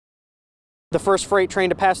The first freight train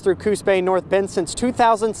to pass through Coos Bay-North Bend since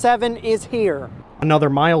 2007 is here. Another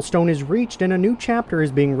milestone is reached and a new chapter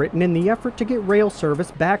is being written in the effort to get rail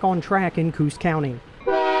service back on track in Coos County.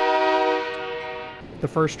 The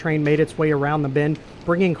first train made its way around the bend,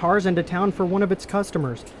 bringing cars into town for one of its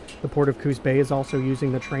customers. The Port of Coos Bay is also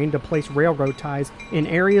using the train to place railroad ties in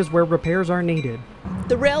areas where repairs are needed.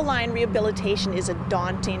 The rail line rehabilitation is a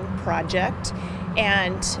daunting project,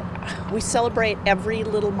 and we celebrate every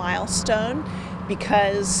little milestone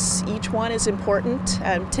because each one is important.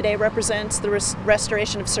 Today represents the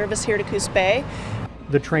restoration of service here to Coos Bay.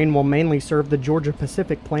 The train will mainly serve the Georgia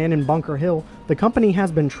Pacific plant in Bunker Hill. The company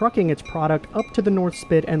has been trucking its product up to the North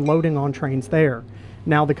Spit and loading on trains there.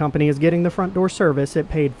 Now the company is getting the front door service it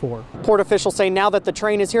paid for. Port officials say now that the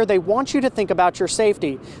train is here, they want you to think about your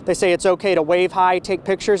safety. They say it's okay to wave high, take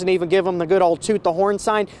pictures, and even give them the good old toot the horn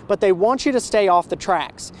sign, but they want you to stay off the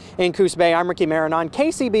tracks. In Coos Bay, I'm Ricky Marin on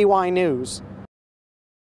KCBY News.